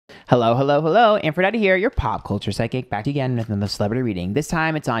Hello, hello, hello. Antphrodite here, your pop culture psychic, back again with another celebrity reading. This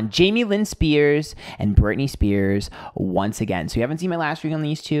time it's on Lynn Spears and Britney Spears once again. So if you haven't seen my last reading on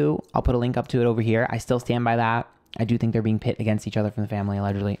these two, I'll put a link up to it over here. I still stand by that. I do think they're being pit against each other from the family,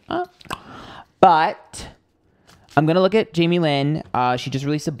 allegedly. But I'm going to look at Lynn. She just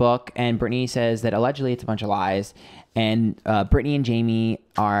released a book, and Britney says that allegedly it's a bunch of lies. And Britney and Jamie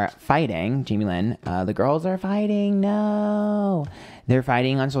are fighting. Lynn, the girls are fighting. No. They're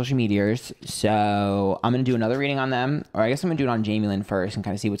fighting on social medias. So I'm going to do another reading on them. Or I guess I'm going to do it on Lynn first and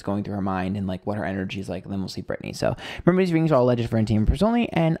kind of see what's going through her mind and like what her energy is like. And then we'll see Britney. So remember, these readings are all alleged for entertainment only.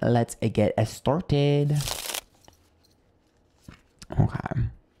 And let's get started. Okay.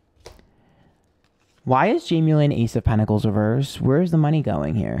 Why is Lynn Ace of Pentacles reversed? Where is the money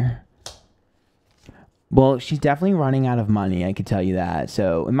going here? Well, she's definitely running out of money, I could tell you that.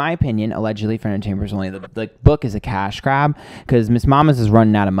 So, in my opinion, allegedly for entertainment only, the book is a cash grab because Miss Mamas is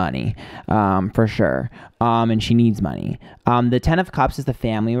running out of money, for sure. And she needs money. The Ten of Cups is the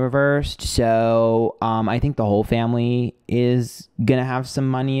family reversed. So, I think the whole family is going to have some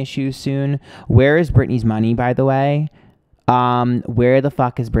money issues soon. Where is Britney's money, by the way? Where the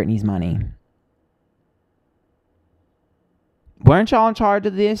fuck is Britney's money? Weren't y'all in charge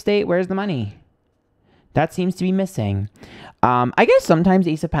of the estate? Where's the money? That seems to be missing. I guess sometimes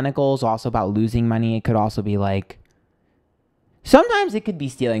Ace of Pentacles is also about losing money. It could also be like... Sometimes it could be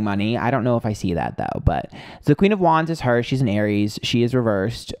stealing money. I don't know if I see that, though. But the Queen of Wands is her. She's an Aries. She is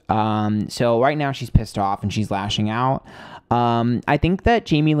reversed. So right now she's pissed off and she's lashing out. I think that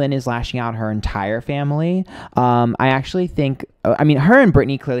Lynn is lashing out her entire family. I actually think... I mean, her and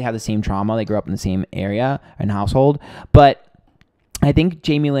Britney clearly have the same trauma. They grew up in the same area and household. But... I think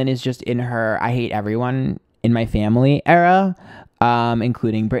Lynn is just in her I hate everyone in my family era,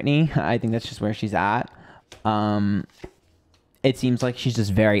 including Britney. I think that's just where she's at. It seems like she's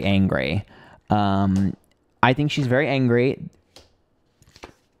just very angry. I think she's very angry.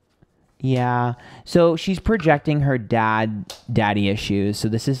 Yeah. So she's projecting her daddy issues. So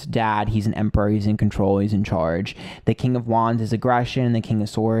this is dad. He's an emperor. He's in control. He's in charge. The King of Wands is aggression. The King of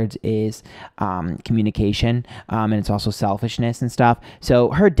Swords is communication. And it's also selfishness and stuff. So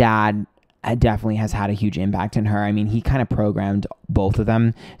her dad definitely has had a huge impact on her. I mean, he kind of programmed both of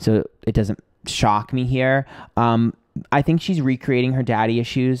them. So it doesn't shock me here. I think she's recreating her daddy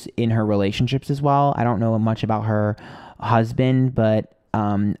issues in her relationships as well. I don't know much about her husband, but...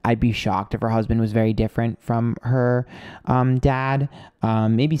 I'd be shocked if her husband was very different from her dad.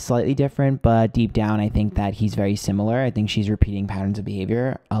 Maybe slightly different, but deep down, I think that he's very similar. I think she's repeating patterns of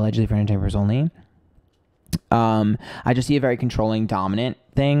behavior, allegedly for entertainers only. I just see a very controlling, dominant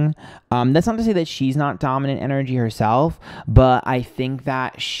thing. That's not to say that she's not dominant energy herself, but I think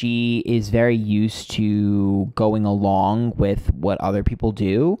that she is very used to going along with what other people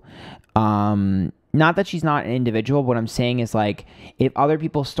do. Not that she's not an individual. What I'm saying is, like, if other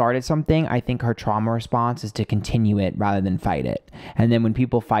people started something, I think her trauma response is to continue it rather than fight it. And then when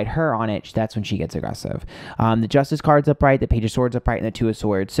people fight her on it, that's when she gets aggressive. The Justice card's upright, the Page of Swords upright, and the Two of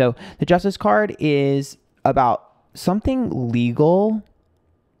Swords. So the Justice card is about something legal,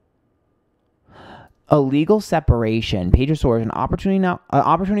 a legal separation. Page of Swords, an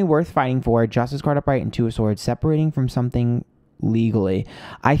opportunity worth fighting for. Justice card upright and Two of Swords, separating from something legally.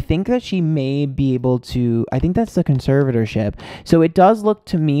 I think that she may be able to... I think that's the conservatorship. So it does look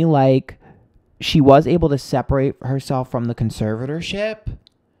to me like she was able to separate herself from the conservatorship.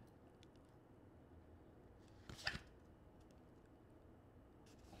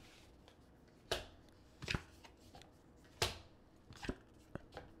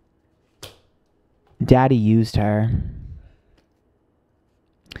 Daddy used her.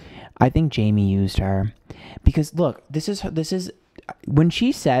 I think Jamie used her. Because look, this is when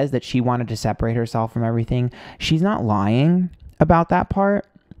she says that she wanted to separate herself from everything, she's not lying about that part.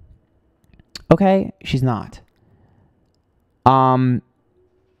 Okay? She's not. And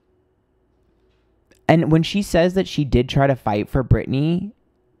when she says that she did try to fight for Britney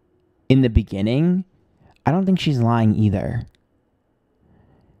in the beginning, I don't think she's lying either.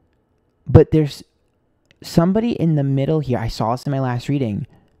 But there's somebody in the middle here. I saw this in my last reading.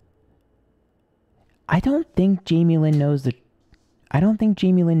 I don't think Lynn knows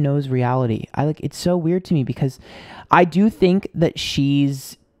reality. It's so weird to me because I do think that she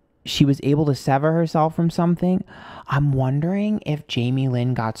was able to sever herself from something. I'm wondering if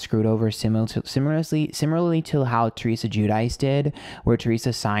Lynn got screwed over similarly to how Teresa Giudice did, where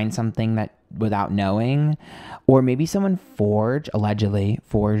Teresa signed something that without knowing, or maybe someone allegedly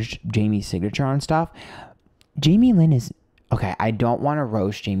forged Jamie's signature on stuff. Lynn is Okay, I don't want to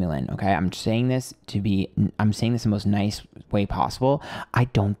roast Jamie Lynn, okay? I'm saying this in the most nice way possible. I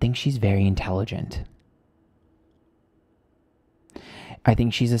don't think she's very intelligent. I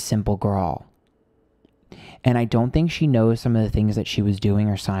think she's a simple girl. And I don't think she knows some of the things that she was doing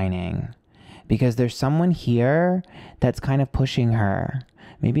or signing. Because there's someone here that's kind of pushing her.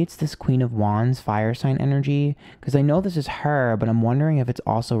 Maybe it's this Queen of Wands fire sign energy. Because I know this is her, but I'm wondering if it's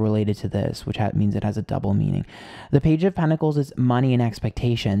also related to this, which means it has a double meaning. The Page of Pentacles is money and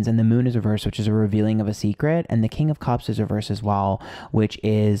expectations. And the Moon is reversed, which is a revealing of a secret. And the King of Cups is reversed as well, which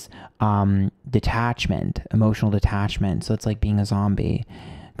is detachment, emotional detachment. So it's like being a zombie,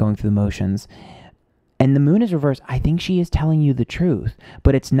 going through the motions. And the Moon is reversed. I think she is telling you the truth,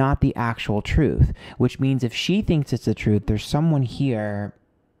 but it's not the actual truth, which means if she thinks it's the truth, there's someone here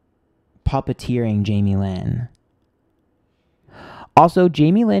puppeteering Jamie Lynn. Also,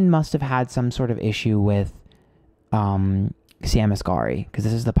 Jamie Lynn must have had some sort of issue with Sam Asghari, because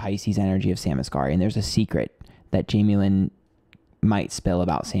this is the Pisces energy of Sam Asghari, and there's a secret that Jamie Lynn might spill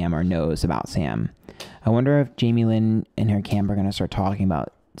about Sam or knows about Sam. I wonder if Jamie Lynn and her camp are going to start talking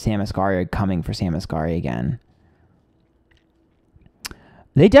about Sam Asghari, coming for Sam Asghari again.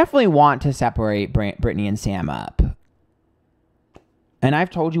 They definitely want to separate Britney and Sam up. And I've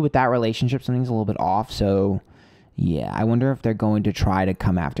told you with that relationship, something's a little bit off. So, yeah, I wonder if they're going to try to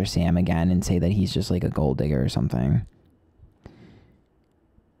come after Sam again and say that he's just like a gold digger or something.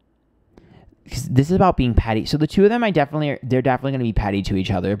 Because this is about being petty. So the two of them, they're definitely going to be petty to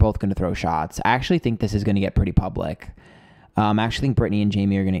each other. They're both going to throw shots. I actually think this is going to get pretty public. I actually think Britney and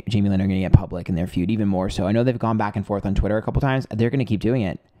Jamie Lynn are going to get public in their feud even more so. I know they've gone back and forth on Twitter a couple times. They're going to keep doing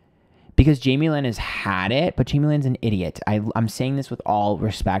it because Jamie Lynn has had it, but Jamie Lynn's an idiot. I'm saying this with all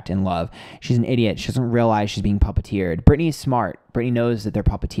respect and love. She's an idiot. She doesn't realize she's being puppeteered. Britney is smart. Britney knows that they're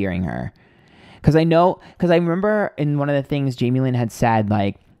puppeteering her. Because I remember in one of the things Jamie Lynn had said,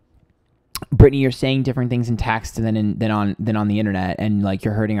 like, Britney, you're saying different things in text than on the internet, and like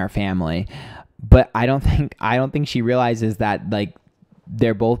you're hurting our family. But I don't think she realizes that like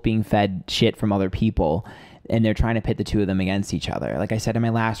they're both being fed shit from other people and they're trying to pit the two of them against each other. Like I said in my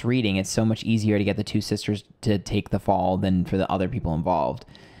last reading, it's so much easier to get the two sisters to take the fall than for the other people involved.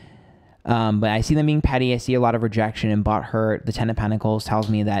 But I see them being petty. I see a lot of rejection and butthurt. The Ten of Pentacles tells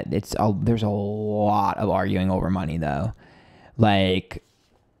me that there's a lot of arguing over money though. Like,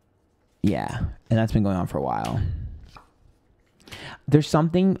 yeah. And that's been going on for a while. There's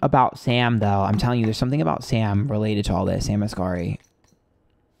something about Sam, though. I'm telling you, there's something about Sam related to all this, Sam Asghari.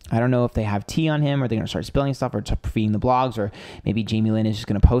 I don't know if they have tea on him, or they're going to start spilling stuff, or feeding the blogs, or maybe Jamie Lynn is just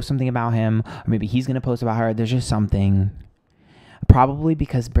going to post something about him, or maybe he's going to post about her. There's just something. Probably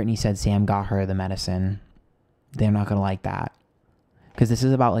because Britney said Sam got her the medicine. They're not going to like that. Because this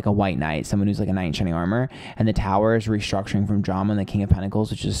is about like a white knight, someone who's like a knight in shining armor. And the Tower is restructuring from drama and the King of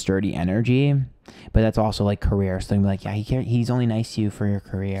Pentacles, which is sturdy energy. But that's also like career. So they're like, yeah, he's only nice to you for your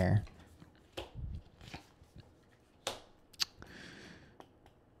career.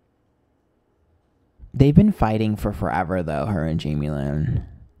 They've been fighting for forever, though, her and Jamie Lynn.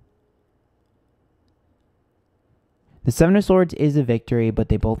 The Seven of Swords is a victory, but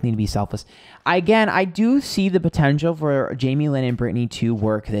they both need to be selfless. Again, I do see the potential for Jamie Lynn and Britney to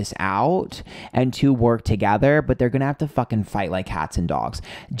work this out and to work together, but they're going to have to fucking fight like cats and dogs.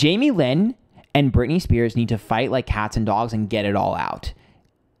 Jamie Lynn and Britney Spears need to fight like cats and dogs and get it all out.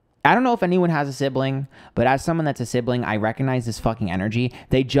 I don't know if anyone has a sibling, but as someone that's a sibling, I recognize this fucking energy.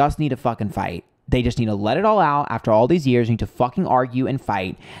 They just need to fucking fight. They just need to let it all out after all these years. They need to fucking argue and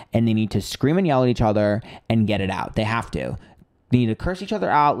fight, and they need to scream and yell at each other and get it out. They have to. They need to curse each other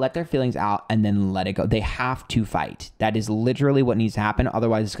out, let their feelings out, and then let it go. They have to fight. That is literally what needs to happen.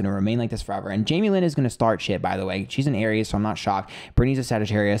 Otherwise, it's going to remain like this forever. And Jamie Lynn is going to start shit, by the way. She's an Aries, so I'm not shocked. Britney's a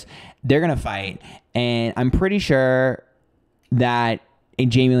Sagittarius. They're going to fight, and I'm pretty sure that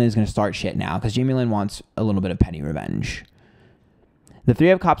Jamie Lynn is going to start shit now because Jamie Lynn wants a little bit of petty revenge. The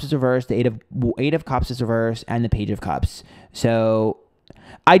Three of Cups is reversed, the Eight of Cups is reversed, and the Page of Cups. So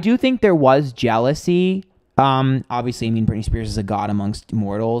I do think there was jealousy. Obviously, I mean, Britney Spears is a god amongst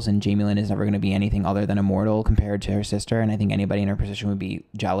mortals, and Jamie Lynn is never going to be anything other than a mortal compared to her sister, and I think anybody in her position would be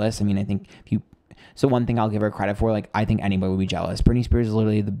jealous. I mean, I think if you... So one thing I'll give her credit for, like, I think anybody would be jealous. Britney Spears is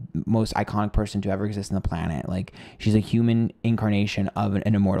literally the most iconic person to ever exist on the planet. Like, she's a human incarnation of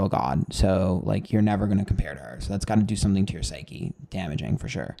an immortal god. So, like, you're never going to compare to her. So that's got to do something to your psyche. Damaging, for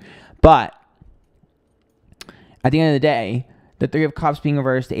sure. But at the end of the day, the Three of Cups being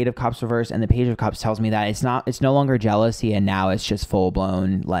reversed, the Eight of Cups reversed, and the Page of Cups tells me that it's no longer jealousy, and now it's just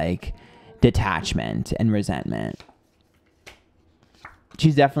full-blown, like, detachment and resentment.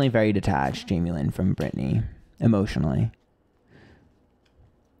 She's definitely very detached, Jamie Lynn, from Britney, emotionally.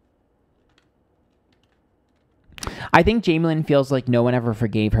 I think Jamie Lynn feels like no one ever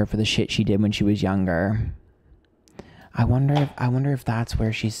forgave her for the shit she did when she was younger. I wonder if that's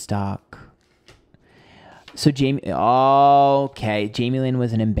where she's stuck. So Jamie Lynn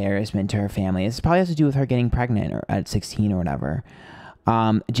was an embarrassment to her family. This probably has to do with her getting pregnant or at 16 or whatever.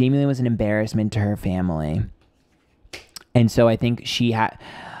 Jamie Lynn was an embarrassment to her family. And so I think she had...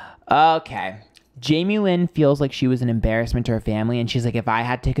 Okay. Jamie Lynn feels like she was an embarrassment to her family, and she's like, if I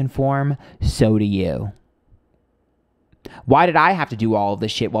had to conform, so do you. Why did I have to do all of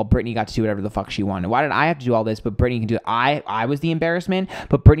this shit while Britney got to do whatever the fuck she wanted? Why did I have to do all this, but Britney can do it? I was the embarrassment,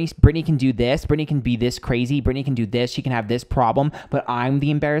 but Britney can do this. Britney can be this crazy. Britney can do this. She can have this problem, but I'm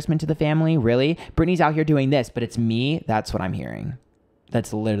the embarrassment to the family? Really? Britney's out here doing this, but it's me? That's what I'm hearing.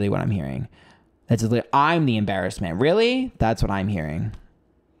 That's literally what I'm hearing. I'm the embarrassment. Really? That's what I'm hearing.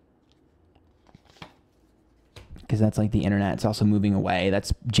 Because that's like the internet. It's also moving away.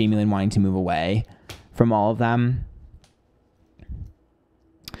 That's Jamie Lynn wanting to move away from all of them.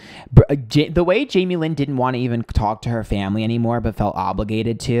 The way Jamie Lynn didn't want to even talk to her family anymore, but felt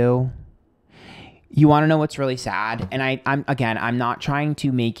obligated to. You want to know what's really sad? And I'm not trying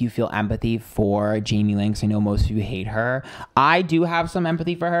to make you feel empathy for Jamie Lynn, because I know most of you hate her. I do have some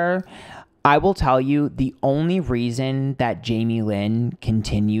empathy for her. I will tell you, the only reason that Jamie Lynn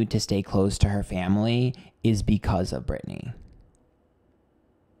continued to stay close to her family is because of Britney.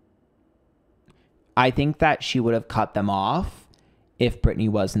 I think that she would have cut them off if Britney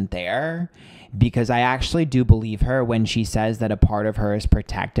wasn't there, because I actually do believe her when she says that a part of her is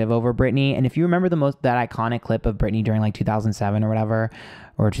protective over Britney. And if you remember that iconic clip of Britney during like 2007 or whatever,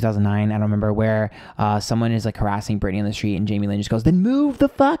 or 2009, I don't remember, where someone is like harassing Britney in the street and Jamie Lynn just goes, then move the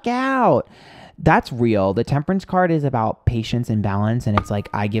fuck out. That's real. The temperance card is about patience and balance, and it's like,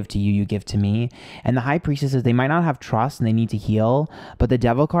 I give to you, you give to me. And the high priestess says they might not have trust and they need to heal, but the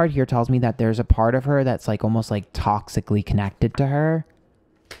devil card here tells me that there's a part of her that's like almost like toxically connected to her,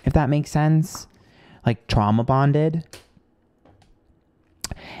 if that makes sense, like trauma bonded.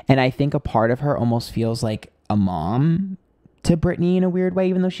 And I think a part of her almost feels like a mom to Britney in a weird way,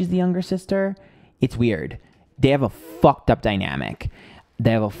 even though she's the younger sister. It's weird. They have a fucked up dynamic.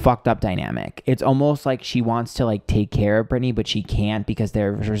 It's almost like she wants to like take care of Britney, but she can't because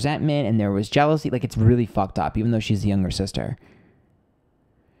there was resentment and there was jealousy. Like, it's really fucked up, even though she's the younger sister.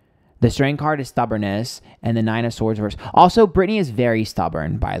 The strength card is stubbornness, and the 9 of Swords reverse. Also, Britney is very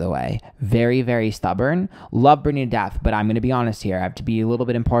stubborn, by the way. Very, very stubborn. Love Britney to death, but I'm going to be honest here. I have to be a little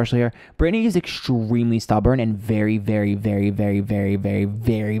bit impartial here. Britney is extremely stubborn and very, very, very, very, very, very,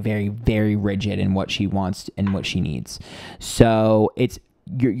 very, very, very rigid in what she wants and what she needs. So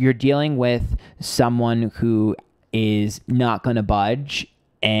you're dealing with someone who is not going to budge,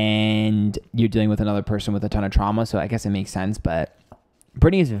 and you're dealing with another person with a ton of trauma. So I guess it makes sense, but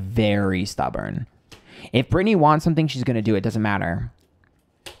Britney is very stubborn. If Britney wants something, she's going to do it. Doesn't matter.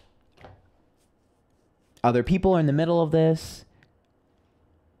 Other people are in the middle of this.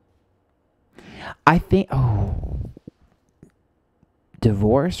 I think,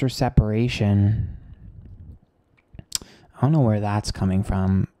 divorce or separation. I don't know where that's coming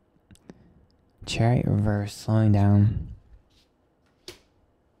from. Chariot reverse, slowing down.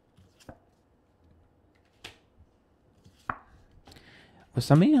 Was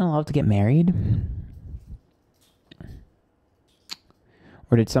somebody not allowed to get married?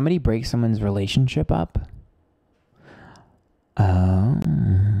 Or did somebody break someone's relationship up? Oh.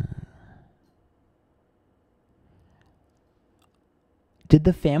 Did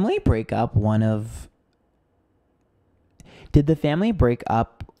the family break up one of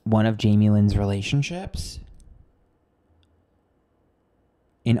Jamie Lynn's relationships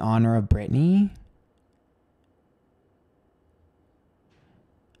in honor of Britney?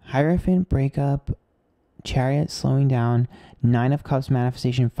 Hierophant breakup, Chariot slowing down, 9 of Cups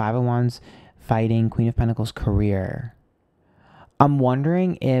manifestation, 5 of Wands fighting, Queen of Pentacles career. I'm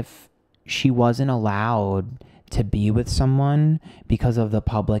wondering if she wasn't allowed to be with someone because of the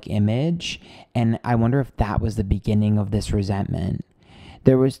public image, and I wonder if that was the beginning of this resentment.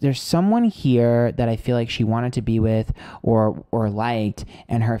 There's someone here that I feel like she wanted to be with or liked,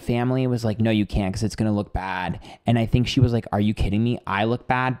 and her family was like, no, you can't because it's going to look bad. And I think she was like, are you kidding me? I look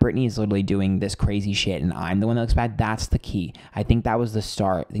bad? Britney is literally doing this crazy shit and I'm the one that looks bad. That's the key. I think that was the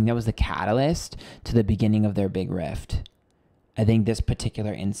start. I think that was the catalyst to the beginning of their big rift. I think this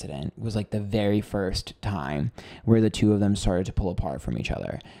particular incident was like the very first time where the two of them started to pull apart from each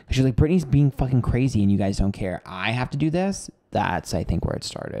other. Because she's like, Britney's being fucking crazy and you guys don't care. I have to do this. That's, I think, where it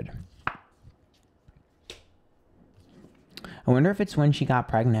started. I wonder if it's when she got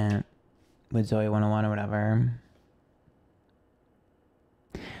pregnant with Zoe 101 or whatever.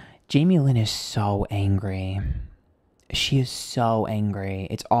 Jamie Lynn is so angry. She is so angry.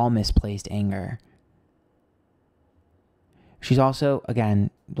 It's all misplaced anger. She's also,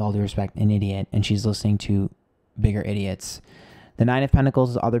 again, with all due respect, an idiot, and she's listening to bigger idiots. The Nine of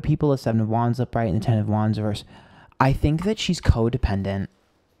Pentacles is other people, the Seven of Wands upright, and the Ten of Wands reverse. I think that she's codependent.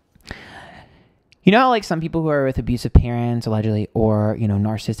 You know how, like, some people who are with abusive parents, allegedly, or, you know,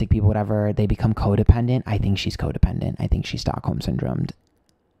 narcissistic people, whatever, they become codependent? I think she's codependent. I think she's Stockholm syndromed.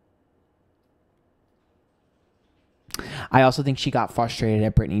 I also think she got frustrated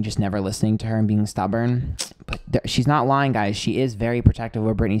at Britney just never listening to her and being stubborn. But she's not lying, guys. She is very protective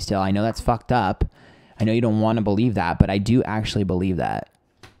of Britney still. I know that's fucked up. I know you don't want to believe that, but I do actually believe that.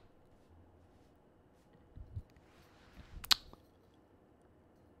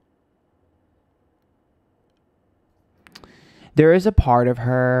 There is a part of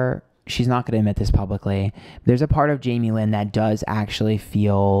her, she's not going to admit this publicly, there's a part of Jamie Lynn that does actually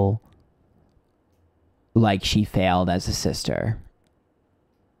feel like she failed as a sister.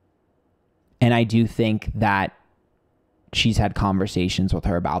 And I do think that she's had conversations with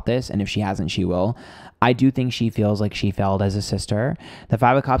her about this, and if she hasn't, she will. I do think she feels like she failed as a sister. The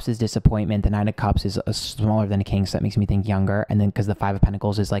Five of Cups is disappointment. The Nine of Cups is smaller than a king, so that makes me think younger. And then because the Five of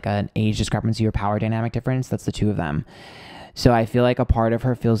Pentacles is like an age discrepancy or power dynamic difference, that's the two of them. So I feel like a part of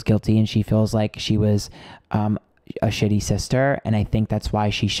her feels guilty, and she feels like she was a shitty sister, and I think that's why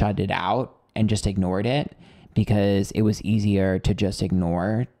she shut it out and just ignored it, because it was easier to just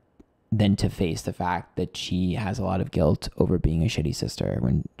ignore than to face the fact that she has a lot of guilt over being a shitty sister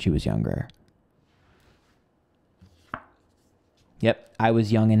when she was younger. Yep, I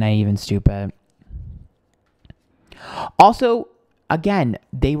was young and naive and stupid. Also, again,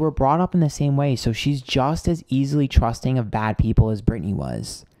 they were brought up in the same way, so she's just as easily trusting of bad people as Britney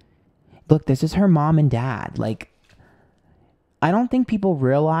was. Look, this is her mom and dad. Like, I don't think people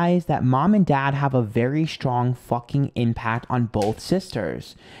realize that mom and dad have a very strong fucking impact on both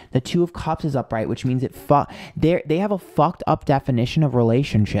sisters. The Two of Cups is upright, which means they have a fucked up definition of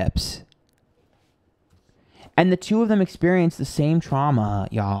relationships. And the two of them experience the same trauma,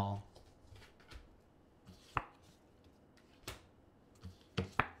 y'all.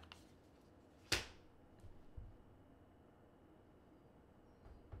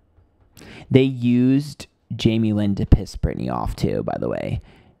 They used Jamie Lynn to piss Britney off too, by the way.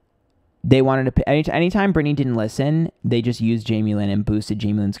 They wanted to, anytime Britney didn't listen, they just used Jamie Lynn and boosted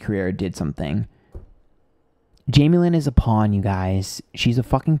Jamie Lynn's career, did something. Jamie Lynn is a pawn, you guys. She's a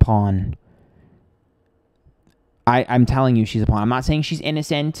fucking pawn. I'm telling you, she's a pawn. I'm not saying she's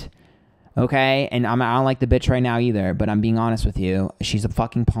innocent, okay? And I don't like the bitch right now either, but I'm being honest with you. She's a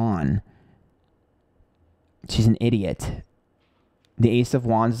fucking pawn. She's an idiot. The Ace of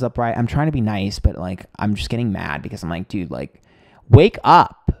Wands is upright. I'm trying to be nice, but, like, I'm just getting mad because I'm like, dude, like, wake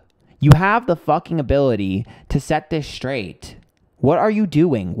up. You have the fucking ability to set this straight. What are you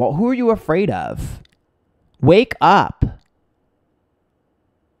doing? Who are you afraid of? Wake up.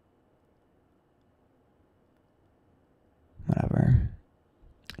 Whatever.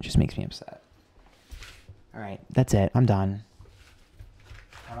 It just makes me upset. All right, that's it. I'm done.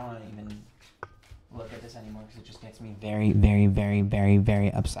 I don't want to even look at this anymore because it just gets me very, very, very, very,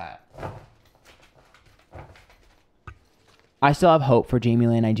 very upset. I still have hope for Jamie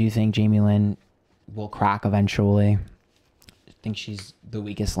Lynn. I do think Jamie Lynn will crack eventually. I think she's the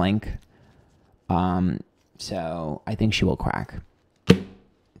weakest link. So I think she will crack.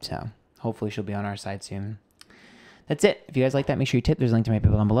 So hopefully she'll be on our side soon. That's it. If you guys like that, make sure you tip. There's a link to my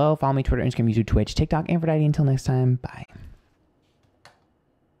people down below. Follow me, Twitter, Instagram, YouTube, Twitch, TikTok, Antphrodite. Until next time, bye.